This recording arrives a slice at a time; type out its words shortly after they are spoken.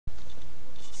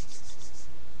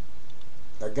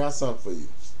got something for you.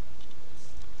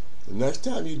 The next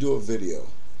time you do a video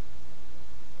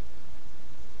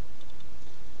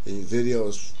and your video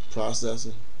is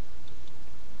processing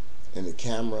and the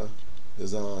camera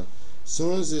is on,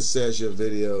 soon as it says your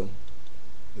video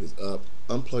is up,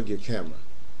 unplug your camera.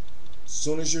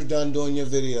 Soon as you're done doing your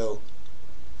video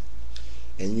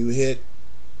and you hit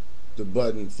the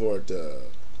button for it to,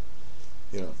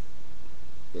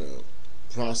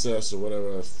 process or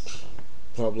whatever,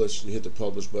 publish, you hit the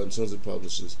publish button. As soon as it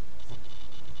publishes,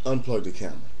 unplug the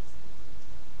camera.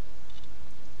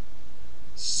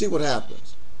 See what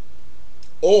happens.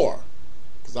 Or,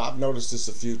 because I've noticed this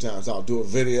a few times, I'll do a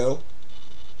video,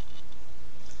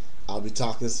 I'll be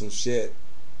talking some shit,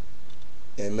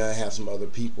 and may have some other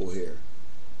people here.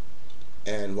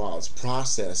 And while it's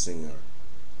processing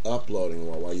or uploading,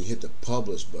 or while you hit the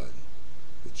publish button,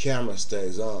 the camera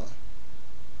stays on.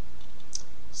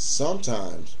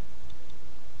 Sometimes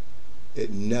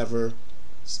it never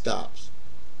stops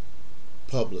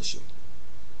publishing.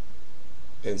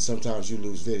 And sometimes you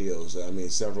lose videos. I mean,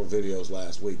 several videos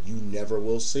last week, you never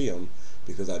will see them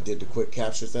because I did the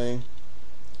QuickCapture thing,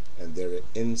 and they're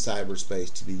in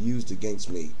cyberspace to be used against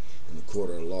me in the court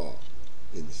of law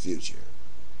in the future.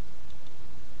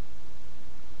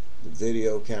 The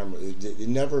video camera, it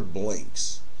never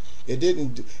blinks.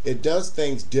 It does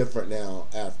things different now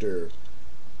after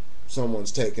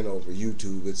someone's taken over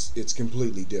YouTube. It's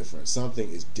completely different.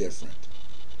 Something is different.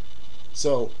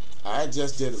 So I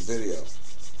just did a video,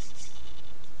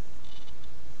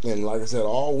 and like I said,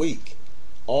 all week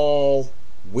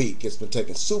it's been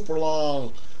taking super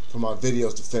long for my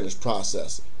videos to finish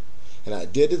processing. And I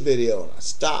did the video and I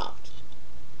stopped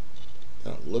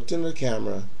and I looked into the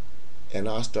camera and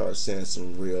I started saying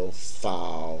some real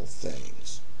foul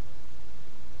things.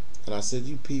 And I said,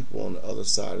 you people on the other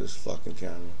side of this fucking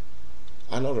camera,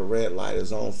 I know the red light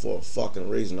is on for a fucking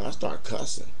reason. I start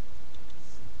cussing.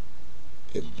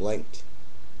 It blinked.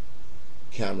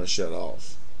 Camera shut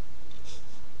off.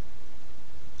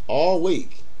 All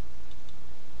week.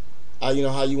 You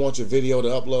know how you want your video to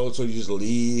upload, so you just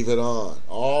leave it on.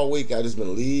 All week I just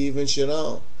been leaving shit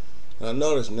on. And I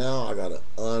noticed now I gotta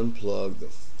unplug the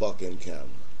fucking camera.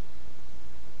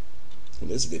 In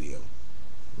this video,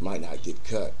 might not get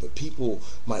cut, but people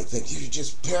might think you're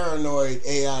just paranoid,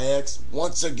 AIX.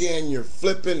 Once again, you're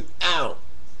flipping out.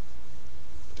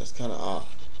 That's kind of odd.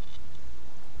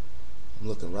 I'm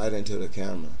looking right into the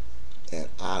camera, and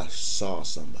I saw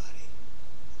somebody.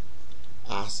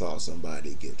 I saw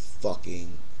somebody get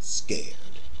fucking scared.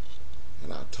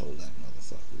 And I told that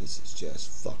motherfucker, this is just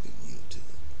fucking YouTube.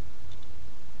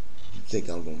 You think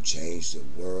I'm gonna change the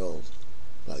world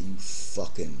by you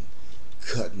fucking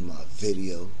cutting my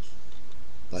videos?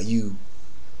 By you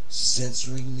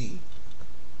censoring me?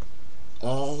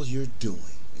 All you're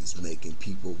doing is making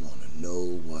people want to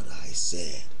know what I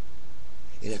said.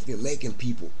 And if you're making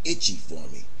people itchy for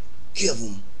me, give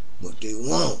them what they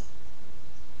want.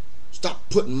 Stop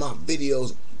putting my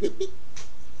videos.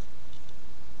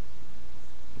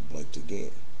 Blinked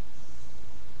again.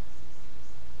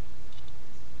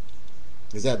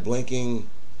 Is that blinking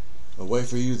a way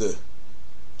for you to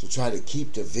try to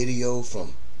keep the video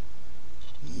from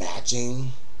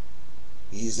matching?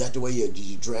 Is that the way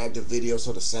you drag the video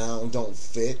so the sound don't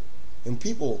fit? And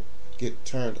people get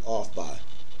turned off by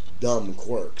dumb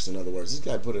quirks. In other words, this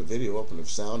guy put a video up and if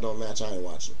sound don't match, I ain't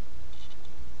watching.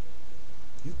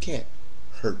 You can't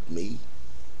hurt me.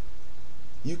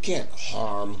 You can't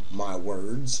harm my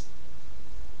words.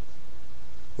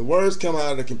 The words come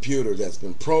out of the computer that's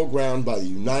been programmed by the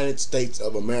United States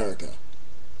of America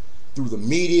through the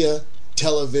media,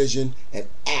 television, and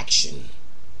action.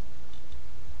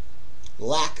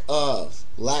 Lack of,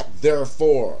 lack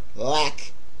therefore,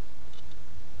 lack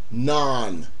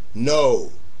non,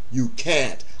 no, you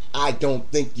can't. I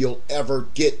don't think you'll ever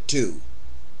get to.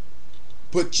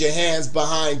 Put your hands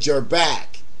behind your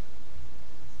back.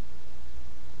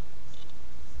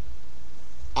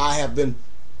 I have been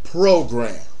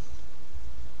programmed.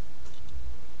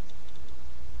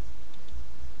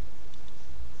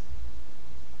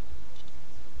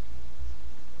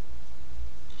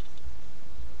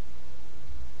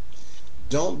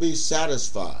 Don't be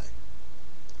satisfied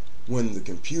when the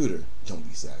computer, don't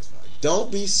be satisfied. Don't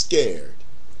be scared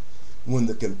when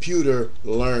the computer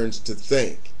learns to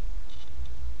think.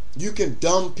 You can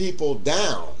dumb people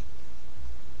down,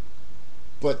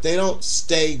 but they don't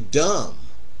stay dumb.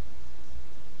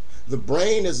 The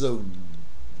brain is a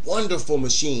wonderful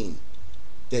machine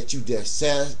that you just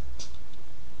set,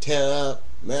 tear up,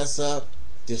 mess up,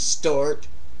 distort.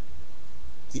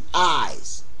 The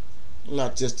eyes,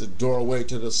 not just a doorway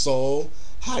to the soul.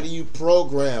 How do you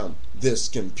program this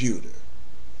computer?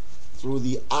 Through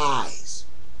the eyes.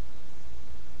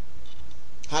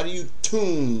 How do you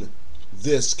tune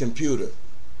this computer?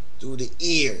 Through the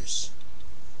ears.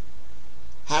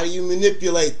 How do you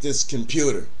manipulate this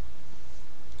computer?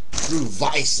 Through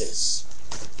vices.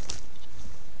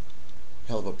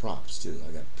 Hell of a props too.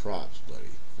 I got props, buddy,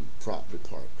 from the prop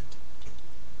department.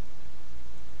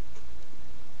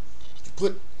 You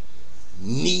put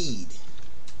need,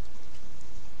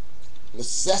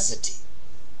 necessity,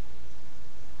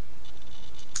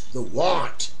 the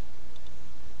want,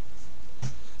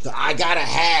 the I gotta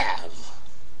have,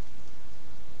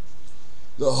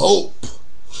 the hope,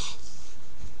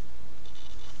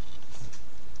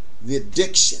 the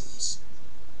addictions,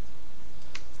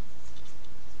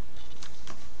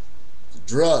 the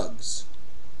drugs,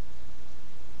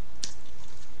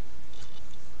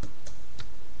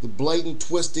 the blatant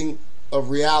twisting of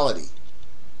reality.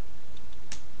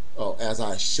 Oh, as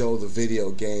I show the video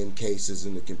game cases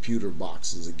and the computer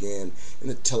boxes again, and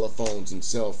the telephones and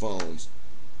cell phones,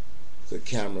 the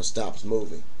camera stops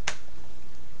moving.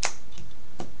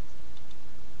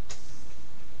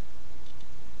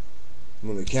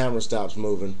 When the camera stops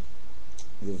moving,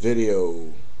 the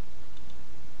video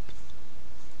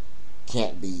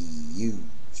can't be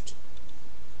used.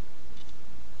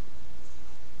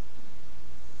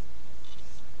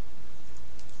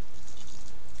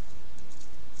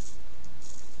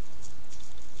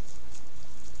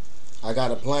 I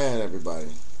got a plan, everybody.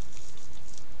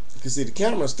 You can see the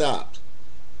camera stopped.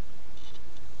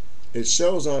 It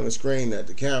shows on the screen that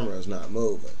the camera is not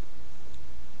moving.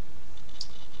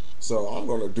 So I'm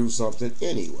going to do something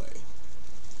anyway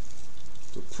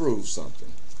to prove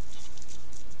something.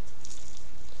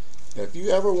 If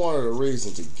you ever wanted a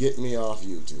reason to get me off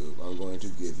YouTube, I'm going to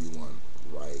give you one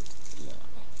right now.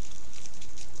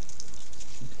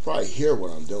 You can probably hear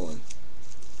what I'm doing.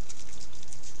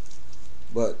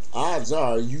 But odds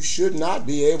are you should not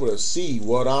be able to see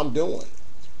what I'm doing.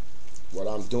 What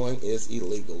I'm doing is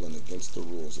illegal and against the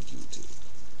rules of YouTube.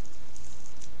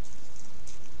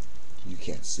 You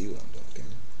can't see what I'm doing, can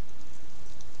you?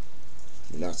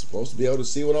 You're not supposed to be able to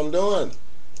see what I'm doing.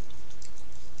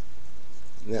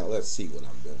 Now let's see what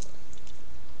I'm doing.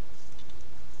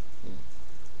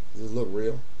 Does it look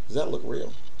real? Does that look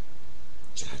real?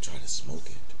 Should I try to smoke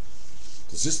it?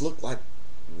 Does this look like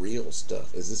real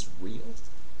stuff? Is this real?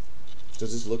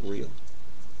 Does this look real?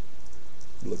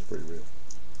 It looks pretty real.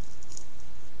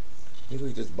 Maybe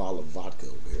we just bottle of vodka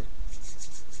over here.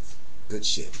 Good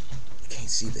shit. You can't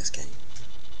see this, can you?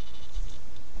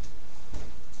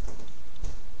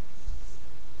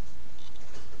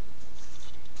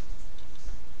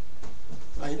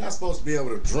 Now, you're not supposed to be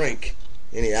able to drink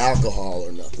any alcohol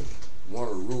or nothing. One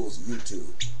of the rules of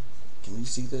YouTube. Can you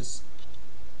see this?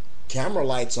 Camera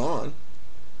light's on.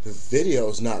 The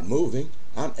video's not moving.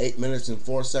 I'm 8 minutes and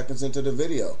 4 seconds into the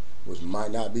video, which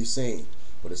might not be seen,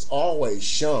 but it's always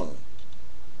shown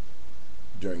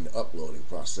during the uploading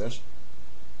process.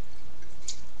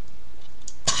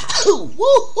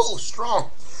 Woo-hoo,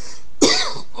 strong.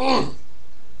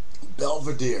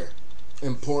 Belvedere,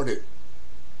 imported.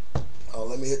 Oh,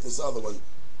 let me hit this other one.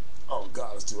 Oh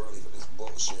God, it's too early for this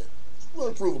bullshit. I'm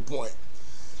gonna prove a point,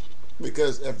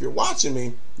 because if you're watching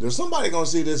me, there's somebody gonna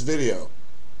see this video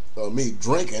of me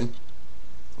drinking,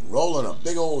 rolling a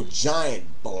big old giant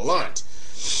blunt,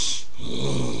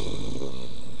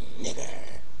 nigga,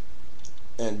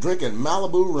 and drinking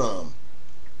Malibu rum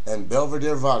and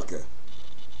Belvedere vodka.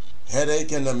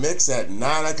 Headache in the mix at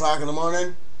 9 o'clock in the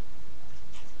morning.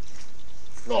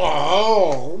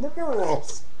 Oh,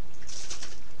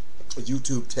 a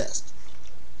YouTube test.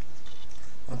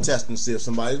 I'm testing to see if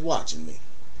somebody's watching me.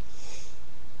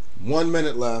 1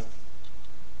 minute left.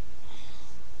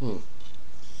 What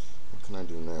can I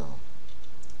do now?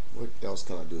 What else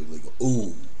can I do illegal?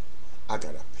 Ooh, I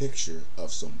got a picture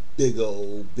of some big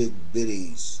old big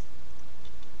bitties.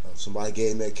 Somebody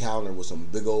gave me a calendar with some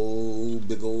big old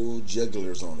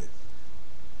jugglers on it.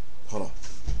 Hold on.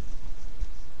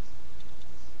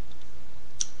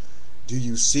 Do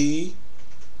you see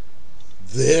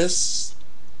this?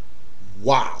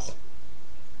 Wow.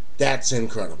 That's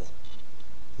incredible.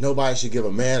 Nobody should give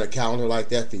a man a calendar like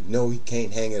that if he know he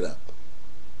can't hang it up.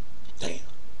 Damn.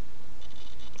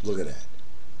 Look at that.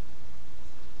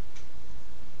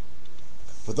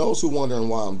 For those who wondering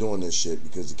why I'm doing this shit,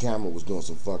 because the camera was doing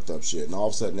some fucked up shit, and all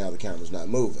of a sudden now the camera's not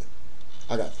moving.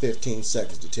 I got 15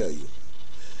 seconds to tell you.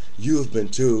 You have been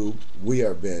tubed, we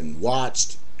have been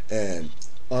watched, and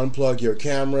unplug your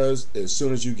cameras as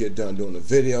soon as you get done doing the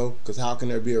video, because how can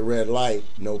there be a red light,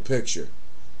 no picture?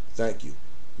 Thank you.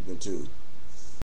 You've been tubed.